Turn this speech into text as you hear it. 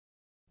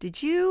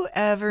Did you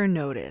ever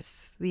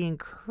notice the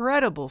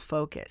incredible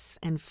focus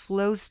and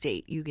flow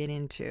state you get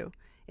into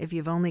if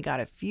you've only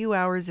got a few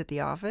hours at the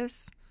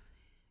office?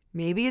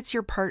 Maybe it's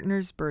your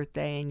partner's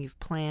birthday and you've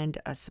planned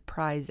a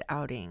surprise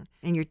outing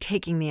and you're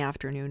taking the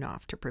afternoon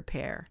off to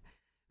prepare.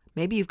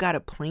 Maybe you've got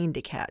a plane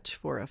to catch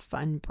for a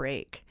fun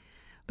break.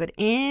 But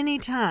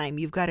anytime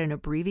you've got an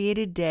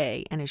abbreviated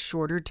day and a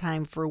shorter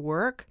time for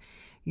work,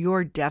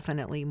 you're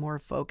definitely more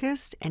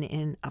focused and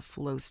in a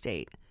flow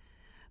state.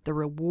 The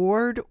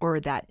reward or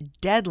that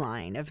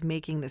deadline of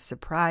making the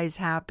surprise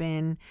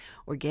happen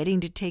or getting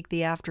to take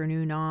the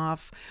afternoon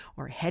off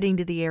or heading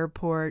to the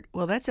airport,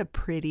 well, that's a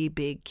pretty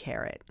big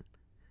carrot.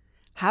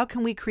 How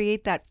can we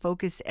create that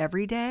focus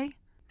every day?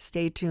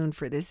 Stay tuned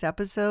for this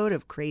episode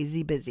of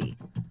Crazy Busy.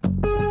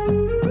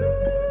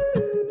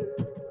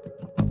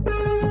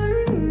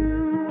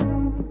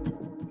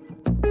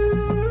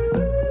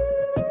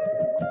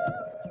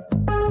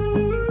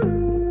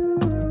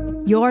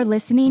 You're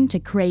listening to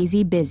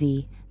Crazy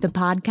Busy, the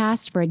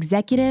podcast for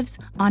executives,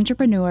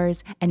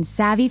 entrepreneurs, and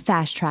savvy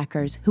fast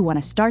trackers who want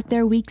to start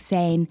their week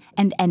sane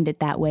and end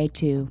it that way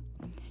too.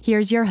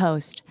 Here's your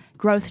host,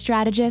 growth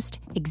strategist,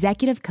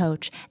 executive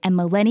coach, and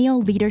millennial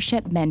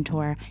leadership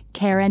mentor,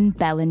 Karen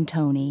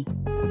Bellantoni.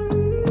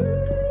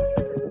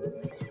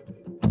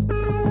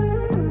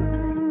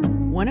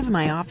 One of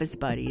my office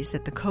buddies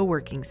at the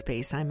co-working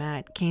space I'm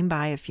at came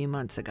by a few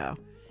months ago.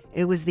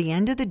 It was the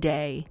end of the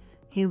day.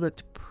 He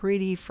looked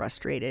pretty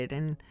frustrated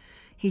and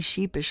he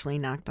sheepishly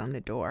knocked on the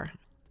door.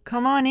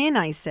 "Come on in,"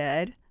 I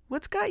said.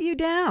 "What's got you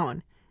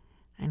down?"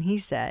 And he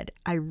said,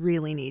 "I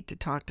really need to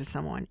talk to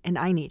someone and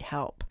I need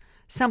help.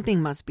 Something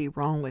must be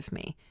wrong with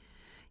me."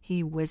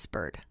 He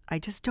whispered, "I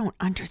just don't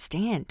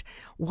understand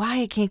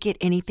why I can't get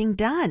anything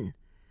done."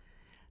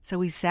 So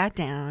we sat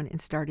down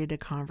and started a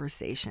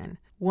conversation,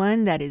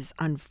 one that is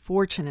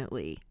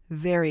unfortunately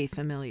very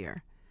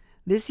familiar.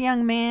 This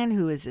young man,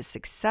 who is a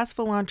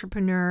successful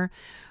entrepreneur,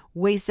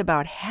 wastes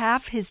about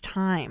half his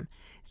time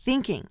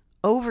thinking,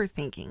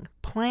 overthinking,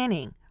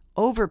 planning,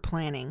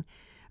 over-planning,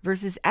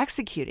 versus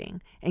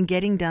executing and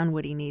getting done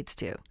what he needs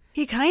to.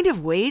 He kind of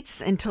waits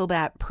until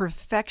that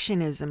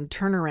perfectionism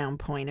turnaround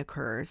point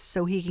occurs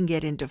so he can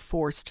get into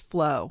forced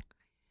flow.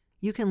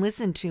 You can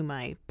listen to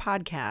my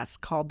podcast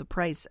called The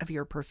Price of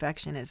Your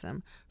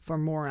Perfectionism for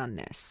more on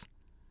this.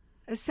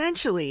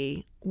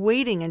 Essentially,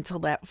 waiting until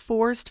that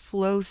forced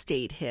flow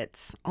state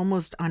hits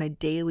almost on a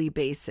daily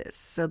basis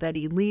so that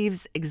he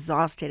leaves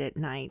exhausted at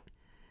night.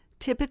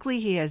 Typically,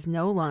 he has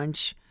no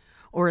lunch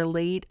or a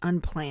late,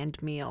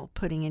 unplanned meal,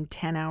 putting in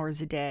 10 hours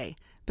a day,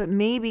 but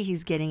maybe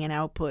he's getting an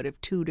output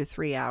of 2 to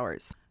 3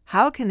 hours.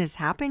 How can this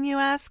happen, you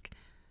ask?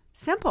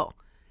 Simple.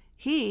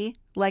 He,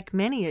 like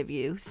many of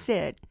you,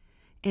 sit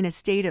in a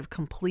state of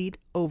complete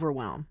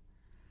overwhelm.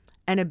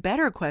 And a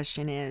better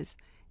question is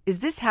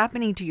this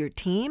happening to your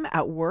team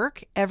at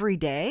work every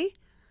day?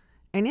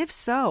 And if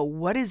so,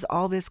 what is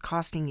all this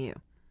costing you?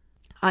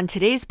 On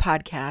today's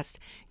podcast,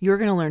 you're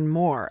going to learn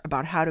more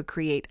about how to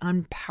create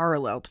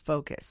unparalleled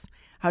focus,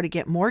 how to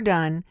get more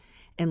done,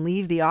 and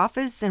leave the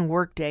office and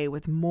workday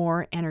with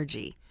more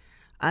energy.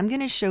 I'm going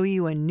to show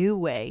you a new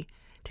way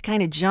to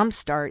kind of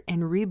jumpstart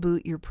and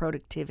reboot your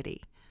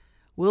productivity.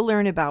 We'll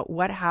learn about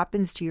what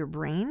happens to your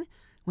brain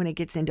when it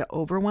gets into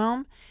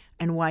overwhelm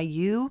and why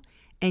you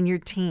and your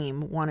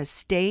team want to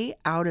stay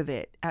out of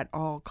it at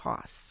all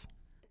costs.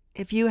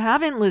 If you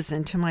haven't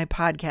listened to my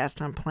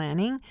podcast on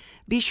planning,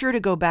 be sure to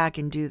go back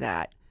and do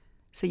that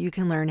so you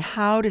can learn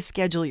how to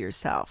schedule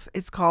yourself.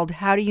 It's called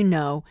How Do You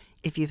Know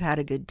If You've Had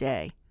a Good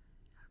Day?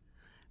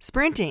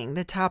 Sprinting,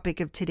 the topic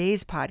of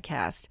today's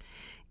podcast,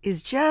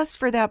 is just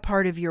for that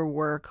part of your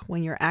work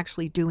when you're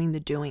actually doing the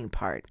doing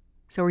part.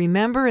 So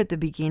remember at the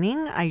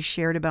beginning, I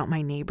shared about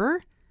my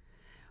neighbor?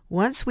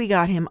 Once we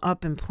got him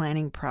up and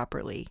planning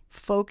properly,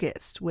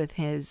 focused with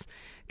his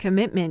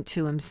commitment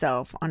to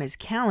himself on his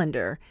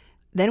calendar,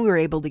 then we were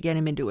able to get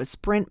him into a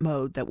sprint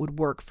mode that would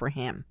work for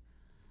him.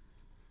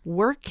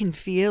 Work can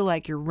feel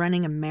like you're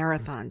running a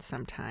marathon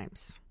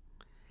sometimes.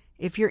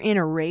 If you're in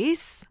a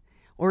race,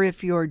 or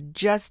if you're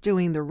just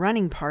doing the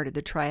running part of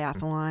the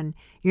triathlon,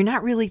 you're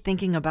not really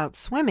thinking about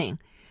swimming.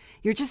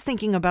 You're just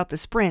thinking about the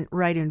sprint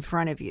right in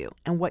front of you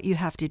and what you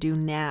have to do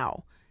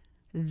now.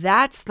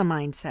 That's the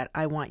mindset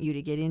I want you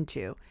to get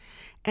into.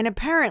 And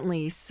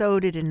apparently, so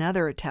did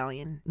another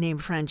Italian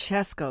named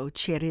Francesco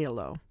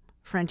Cirillo.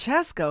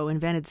 Francesco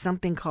invented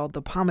something called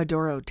the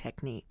Pomodoro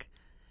technique.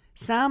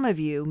 Some of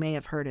you may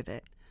have heard of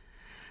it.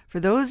 For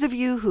those of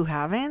you who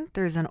haven't,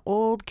 there's an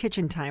old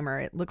kitchen timer.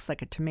 It looks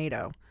like a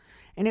tomato,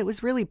 and it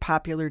was really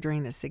popular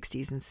during the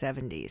 60s and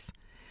 70s.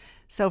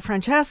 So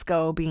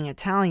Francesco, being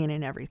Italian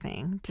and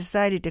everything,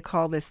 decided to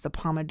call this the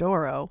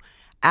Pomodoro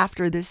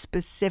after this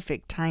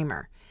specific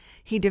timer.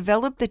 He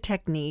developed the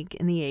technique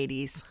in the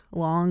 80s,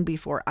 long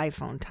before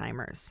iPhone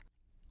timers.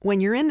 When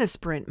you're in the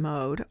sprint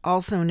mode,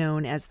 also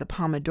known as the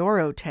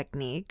Pomodoro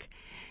technique,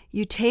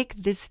 you take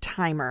this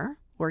timer,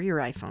 or your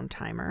iPhone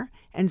timer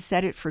and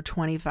set it for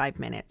 25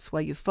 minutes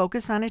while you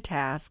focus on a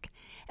task,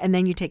 and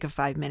then you take a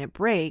 5-minute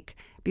break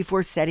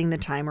before setting the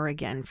timer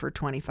again for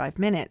 25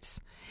 minutes.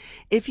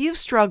 If you've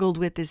struggled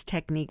with this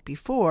technique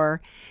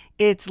before,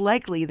 it's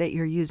likely that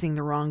you're using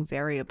the wrong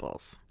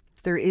variables.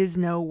 There is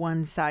no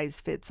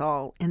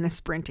one-size-fits-all in the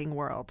sprinting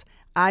world.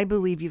 I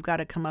believe you've got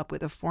to come up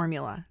with a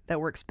formula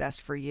that works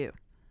best for you.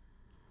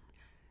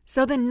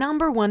 So the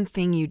number one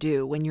thing you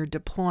do when you're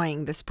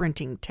deploying the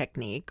sprinting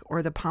technique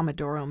or the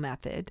Pomodoro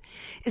method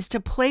is to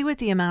play with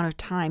the amount of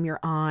time you're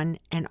on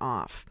and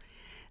off.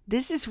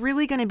 This is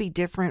really going to be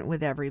different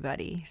with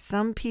everybody.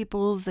 Some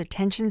people's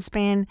attention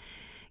span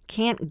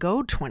can't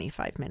go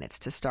 25 minutes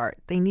to start.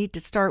 They need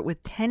to start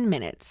with 10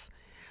 minutes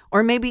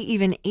or maybe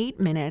even 8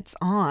 minutes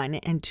on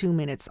and 2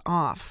 minutes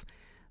off.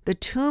 The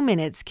 2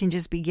 minutes can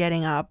just be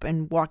getting up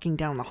and walking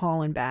down the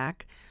hall and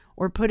back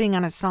or putting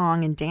on a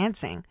song and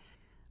dancing.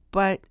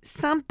 But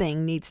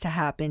something needs to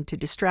happen to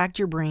distract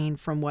your brain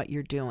from what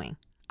you're doing.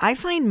 I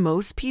find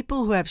most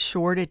people who have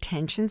short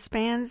attention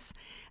spans,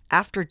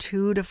 after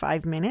 2 to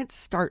 5 minutes,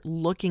 start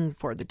looking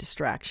for the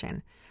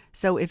distraction.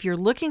 So if you're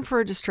looking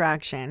for a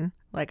distraction,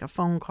 like a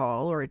phone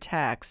call or a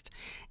text,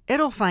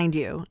 it'll find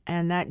you.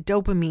 And that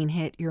dopamine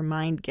hit your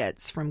mind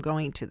gets from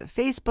going to the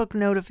Facebook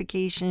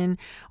notification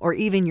or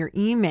even your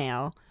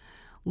email,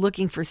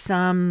 looking for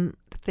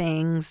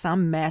something,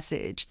 some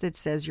message that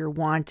says you're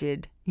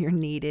wanted, you're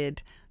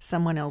needed,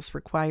 someone else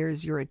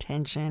requires your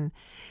attention.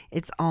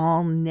 It's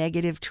all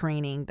negative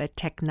training that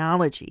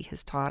technology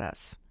has taught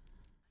us.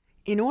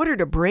 In order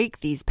to break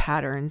these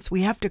patterns,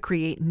 we have to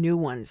create new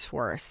ones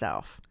for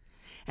ourselves.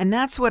 And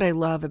that's what I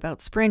love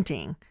about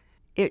sprinting.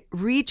 It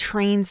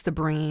retrains the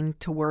brain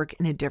to work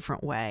in a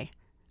different way.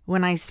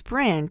 When I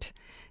sprint,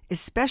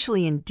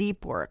 especially in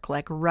deep work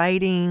like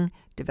writing,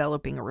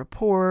 developing a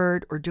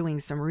report, or doing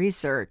some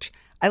research,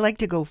 I like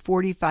to go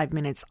 45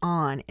 minutes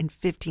on and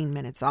 15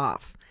 minutes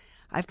off.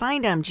 I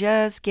find I'm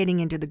just getting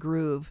into the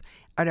groove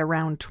at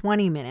around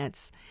 20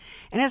 minutes,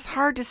 and it's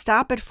hard to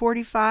stop at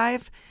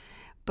 45,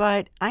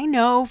 but I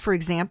know, for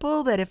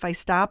example, that if I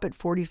stop at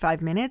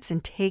 45 minutes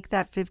and take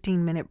that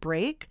 15-minute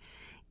break,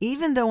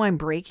 even though I'm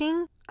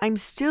breaking, I'm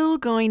still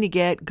going to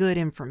get good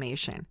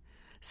information.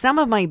 Some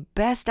of my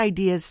best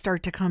ideas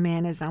start to come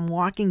in as I'm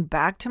walking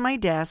back to my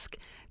desk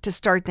to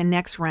start the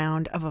next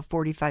round of a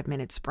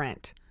 45-minute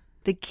sprint.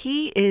 The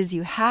key is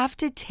you have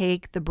to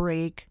take the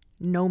break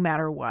no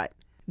matter what.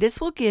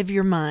 This will give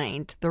your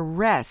mind the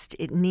rest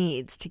it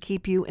needs to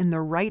keep you in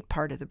the right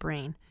part of the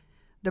brain,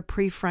 the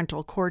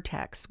prefrontal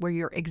cortex, where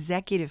your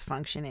executive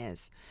function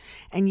is,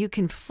 and you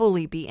can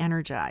fully be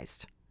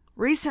energized.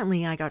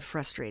 Recently, I got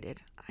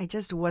frustrated. I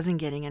just wasn't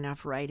getting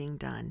enough writing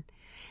done.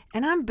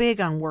 And I'm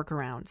big on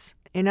workarounds.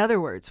 In other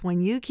words,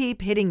 when you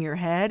keep hitting your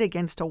head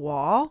against a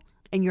wall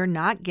and you're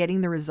not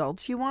getting the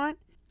results you want,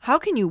 how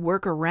can you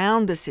work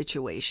around the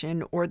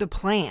situation or the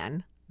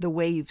plan the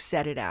way you've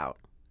set it out?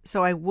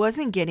 So I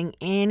wasn't getting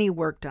any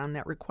work done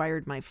that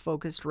required my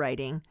focused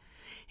writing.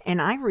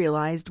 And I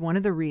realized one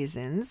of the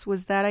reasons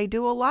was that I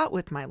do a lot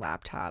with my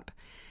laptop.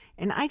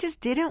 And I just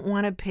didn't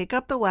want to pick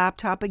up the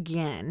laptop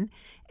again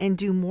and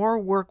do more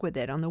work with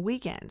it on the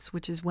weekends,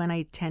 which is when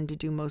I tend to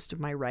do most of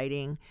my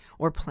writing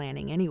or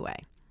planning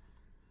anyway.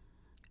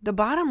 The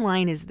bottom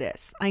line is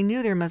this. I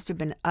knew there must have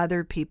been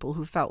other people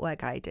who felt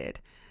like I did.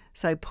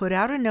 So I put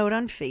out a note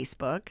on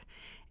Facebook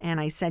and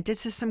I sent it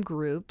to some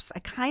groups. I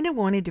kind of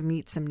wanted to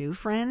meet some new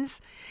friends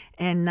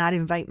and not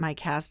invite my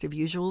cast of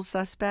usual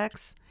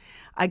suspects.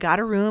 I got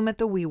a room at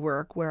the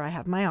WeWork where I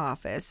have my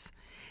office.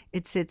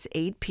 It sits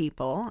 8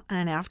 people,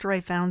 and after I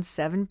found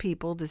 7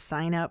 people to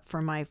sign up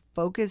for my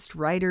Focused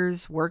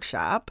Writers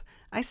Workshop,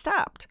 I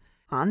stopped.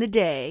 On the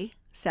day,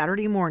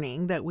 Saturday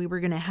morning, that we were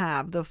going to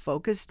have the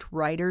Focused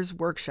Writers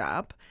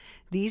Workshop,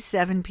 these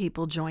 7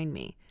 people joined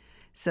me.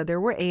 So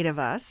there were 8 of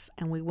us,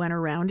 and we went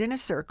around in a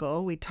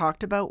circle. We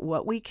talked about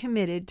what we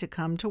committed to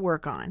come to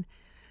work on.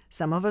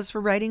 Some of us were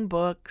writing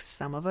books.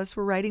 Some of us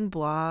were writing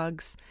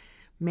blogs.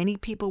 Many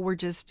people were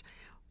just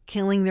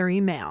killing their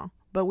email.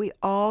 But we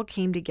all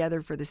came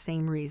together for the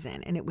same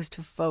reason, and it was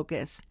to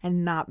focus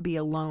and not be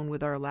alone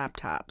with our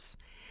laptops.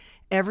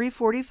 Every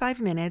 45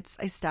 minutes,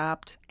 I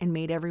stopped and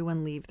made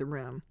everyone leave the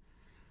room.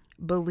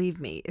 Believe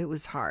me, it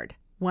was hard.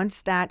 Once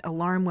that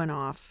alarm went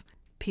off,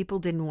 people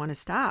didn't want to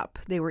stop.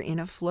 They were in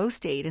a flow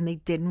state and they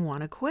didn't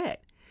want to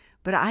quit.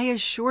 But I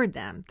assured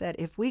them that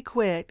if we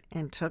quit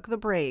and took the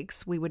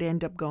breaks, we would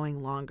end up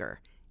going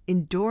longer.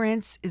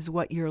 Endurance is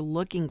what you're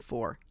looking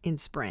for in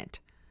sprint.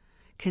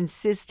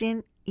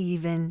 Consistent,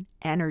 even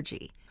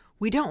energy.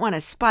 We don't want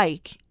to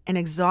spike and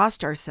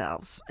exhaust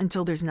ourselves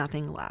until there's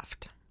nothing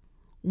left.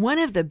 One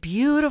of the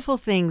beautiful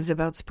things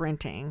about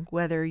sprinting,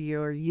 whether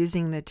you're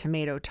using the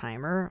tomato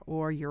timer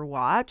or your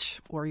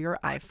watch or your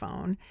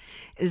iPhone,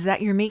 is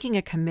that you're making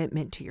a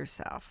commitment to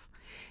yourself.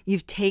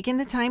 You've taken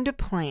the time to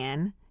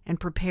plan and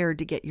prepared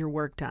to get your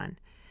work done.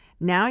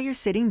 Now you're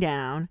sitting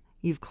down,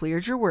 you've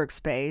cleared your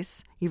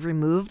workspace, you've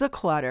removed the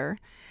clutter.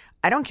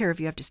 I don't care if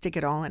you have to stick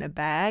it all in a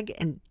bag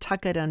and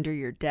tuck it under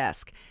your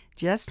desk.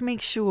 Just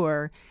make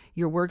sure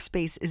your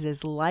workspace is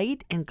as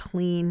light and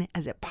clean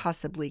as it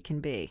possibly can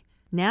be.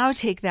 Now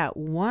take that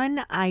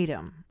one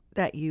item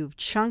that you've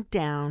chunked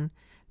down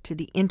to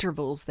the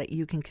intervals that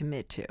you can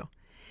commit to.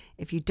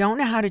 If you don't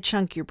know how to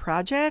chunk your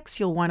projects,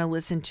 you'll want to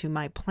listen to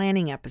my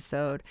planning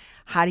episode,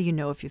 How Do You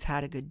Know If You've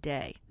Had a Good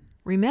Day?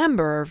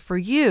 Remember, for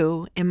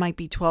you, it might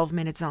be 12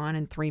 minutes on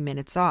and 3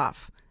 minutes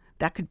off.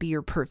 That could be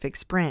your perfect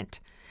sprint.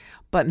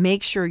 But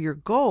make sure your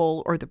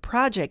goal or the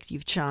project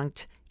you've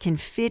chunked can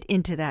fit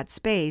into that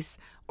space,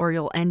 or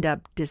you'll end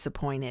up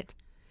disappointed.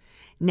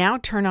 Now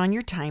turn on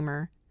your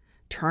timer,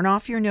 turn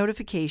off your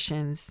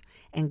notifications,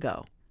 and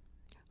go.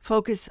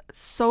 Focus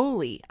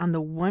solely on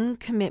the one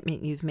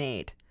commitment you've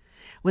made.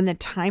 When the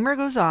timer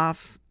goes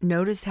off,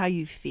 notice how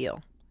you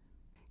feel.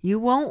 You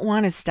won't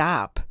want to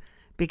stop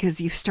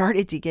because you've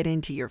started to get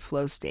into your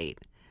flow state,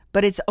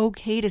 but it's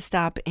okay to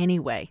stop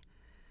anyway.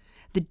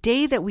 The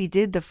day that we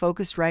did the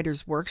Focused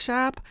Writers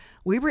Workshop,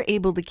 we were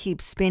able to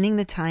keep spinning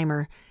the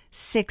timer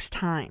 6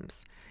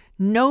 times.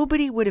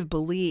 Nobody would have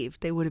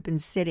believed they would have been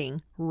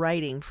sitting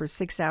writing for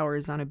 6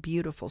 hours on a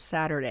beautiful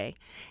Saturday,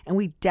 and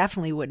we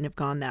definitely wouldn't have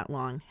gone that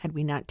long had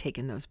we not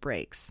taken those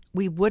breaks.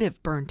 We would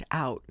have burnt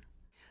out.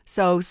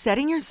 So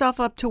setting yourself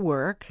up to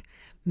work,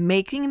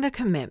 making the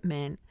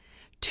commitment,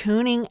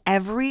 tuning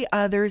every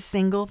other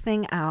single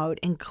thing out,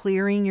 and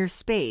clearing your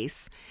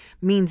space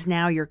means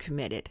now you're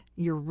committed.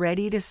 You're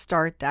ready to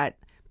start that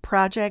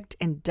project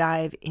and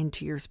dive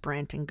into your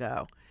sprint and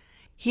go.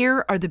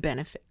 Here are the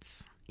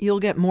benefits. You'll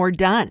get more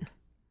done.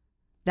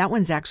 That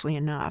one's actually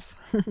enough.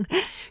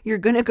 You're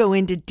going to go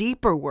into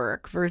deeper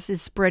work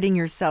versus spreading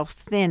yourself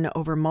thin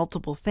over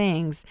multiple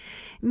things,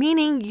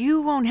 meaning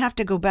you won't have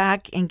to go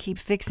back and keep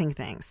fixing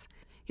things.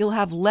 You'll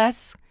have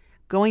less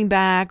going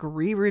back,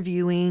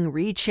 re-reviewing,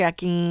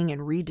 rechecking,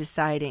 and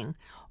redeciding.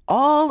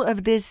 All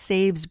of this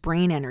saves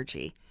brain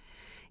energy.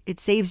 It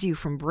saves you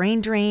from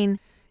brain drain.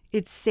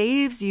 It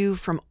saves you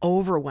from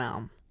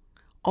overwhelm.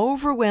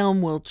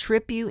 Overwhelm will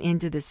trip you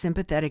into the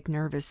sympathetic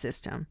nervous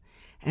system.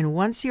 And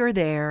once you're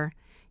there,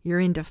 you're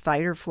into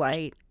fight or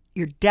flight.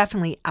 You're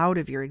definitely out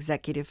of your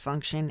executive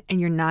function and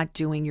you're not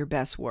doing your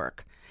best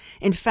work.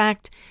 In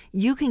fact,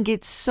 you can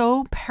get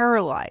so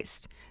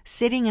paralyzed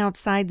sitting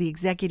outside the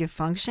executive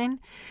function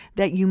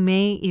that you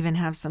may even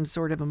have some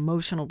sort of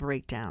emotional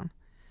breakdown.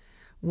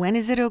 When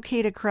is it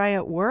okay to cry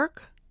at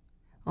work?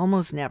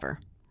 Almost never.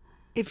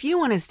 If you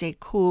want to stay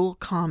cool,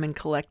 calm, and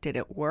collected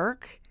at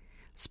work,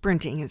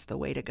 sprinting is the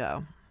way to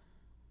go.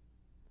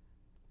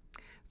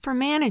 For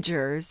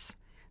managers,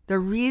 the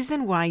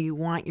reason why you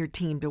want your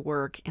team to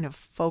work in a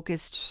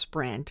focused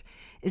sprint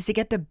is to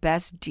get the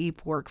best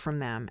deep work from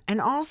them. And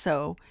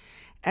also,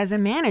 as a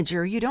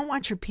manager, you don't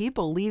want your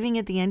people leaving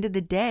at the end of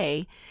the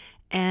day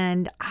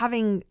and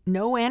having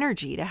no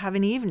energy to have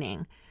an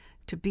evening,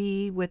 to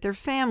be with their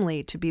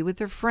family, to be with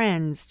their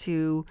friends,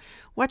 to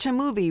watch a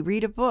movie,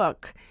 read a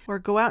book, or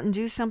go out and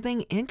do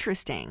something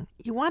interesting.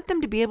 You want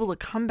them to be able to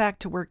come back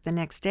to work the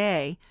next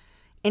day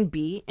and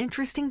be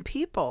interesting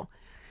people.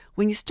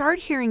 When you start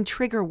hearing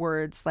trigger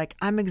words like,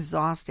 I'm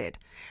exhausted,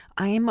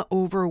 I am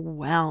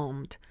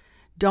overwhelmed,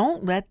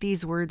 don't let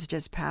these words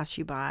just pass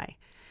you by.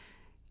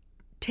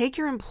 Take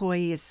your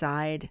employee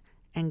aside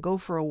and go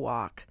for a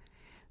walk.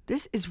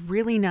 This is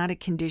really not a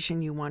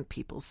condition you want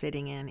people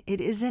sitting in.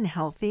 It isn't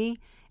healthy,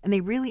 and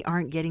they really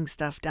aren't getting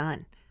stuff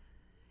done.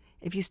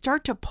 If you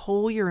start to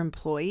poll your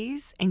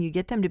employees and you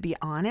get them to be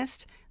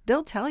honest,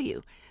 they'll tell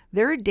you.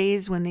 There are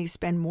days when they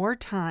spend more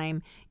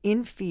time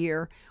in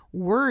fear,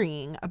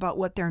 worrying about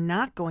what they're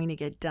not going to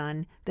get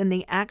done than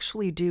they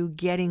actually do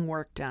getting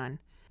work done.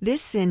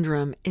 This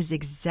syndrome is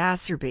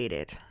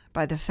exacerbated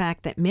by the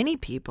fact that many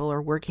people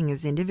are working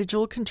as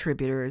individual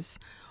contributors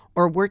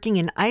or working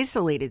in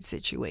isolated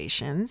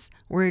situations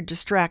where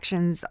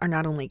distractions are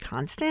not only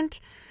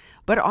constant,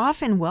 but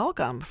often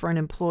welcome for an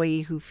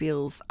employee who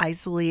feels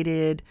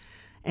isolated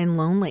and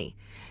lonely.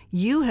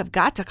 You have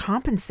got to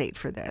compensate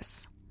for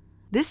this.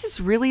 This is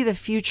really the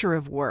future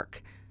of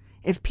work.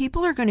 If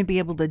people are going to be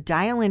able to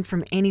dial in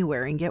from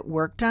anywhere and get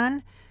work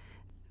done,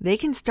 they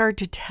can start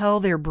to tell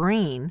their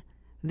brain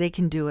they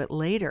can do it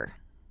later.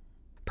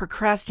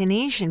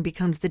 Procrastination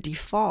becomes the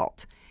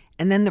default,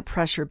 and then the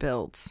pressure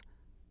builds.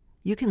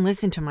 You can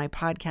listen to my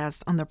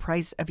podcast on the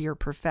price of your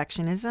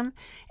perfectionism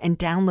and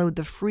download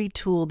the free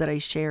tool that I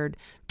shared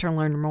to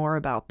learn more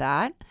about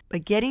that.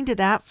 But getting to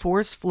that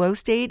forced flow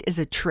state is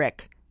a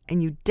trick,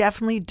 and you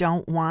definitely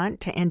don't want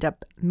to end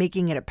up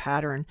making it a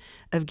pattern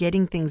of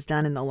getting things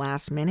done in the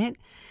last minute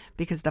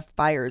because the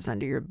fire's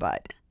under your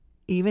butt.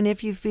 Even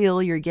if you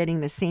feel you're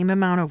getting the same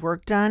amount of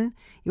work done,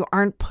 you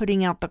aren't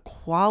putting out the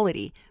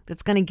quality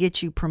that's going to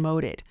get you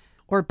promoted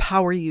or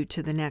power you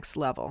to the next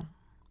level.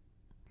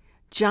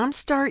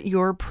 Jumpstart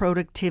your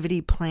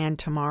productivity plan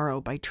tomorrow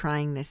by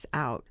trying this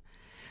out.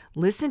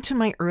 Listen to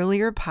my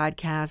earlier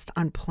podcast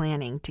on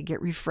planning to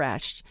get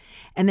refreshed,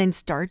 and then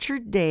start your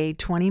day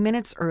 20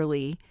 minutes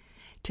early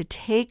to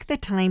take the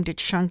time to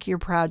chunk your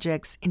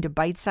projects into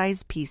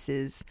bite-sized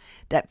pieces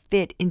that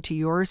fit into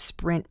your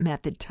sprint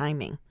method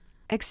timing.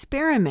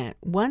 Experiment.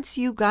 Once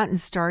you've gotten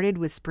started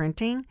with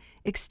sprinting,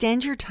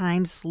 extend your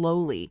time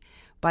slowly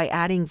by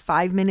adding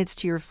 5 minutes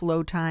to your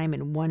flow time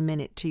and 1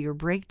 minute to your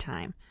break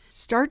time.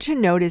 Start to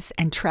notice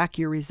and track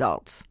your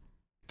results.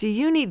 Do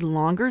you need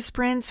longer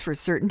sprints for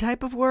certain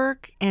type of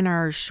work, and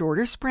are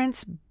shorter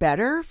sprints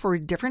better for a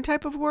different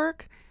type of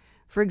work?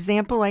 For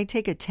example, I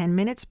take a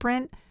 10-minute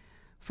sprint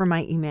for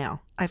my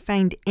email. I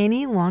find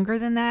any longer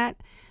than that,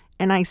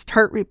 and I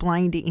start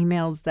replying to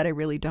emails that I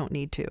really don't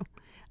need to.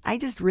 I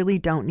just really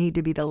don't need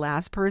to be the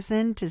last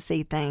person to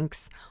say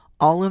thanks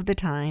all of the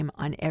time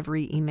on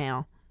every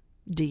email.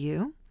 Do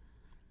you?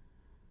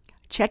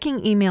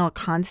 Checking email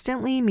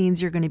constantly means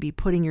you're going to be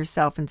putting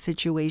yourself in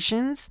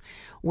situations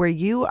where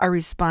you are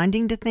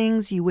responding to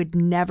things you would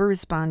never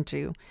respond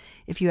to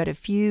if you had a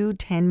few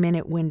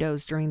 10-minute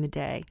windows during the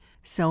day.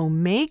 So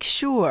make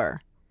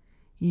sure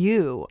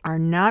you are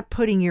not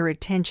putting your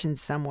attention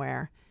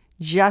somewhere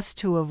just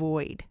to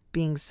avoid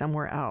being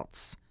somewhere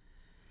else.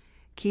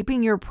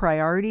 Keeping your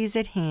priorities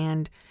at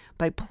hand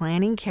by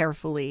planning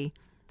carefully,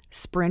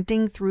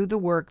 sprinting through the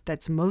work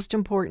that's most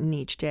important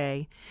each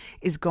day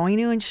is going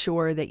to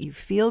ensure that you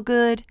feel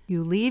good,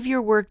 you leave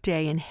your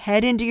workday and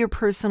head into your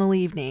personal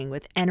evening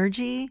with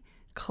energy,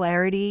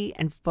 clarity,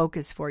 and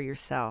focus for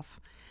yourself.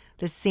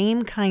 The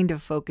same kind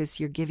of focus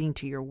you're giving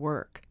to your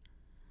work.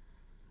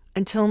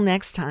 Until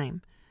next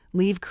time,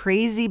 leave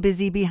crazy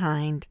busy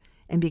behind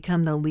and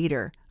become the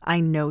leader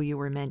I know you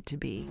were meant to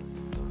be.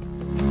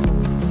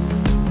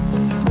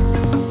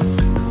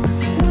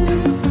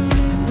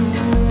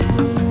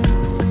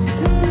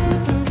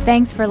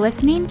 Thanks for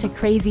listening to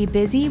Crazy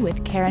Busy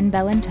with Karen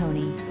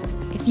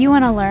Bellantoni. If you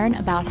want to learn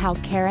about how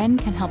Karen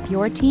can help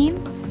your team,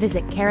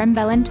 visit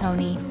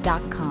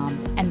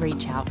KarenBellantoni.com and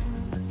reach out.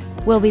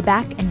 We'll be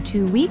back in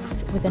 2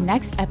 weeks with the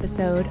next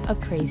episode of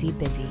Crazy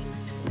Busy.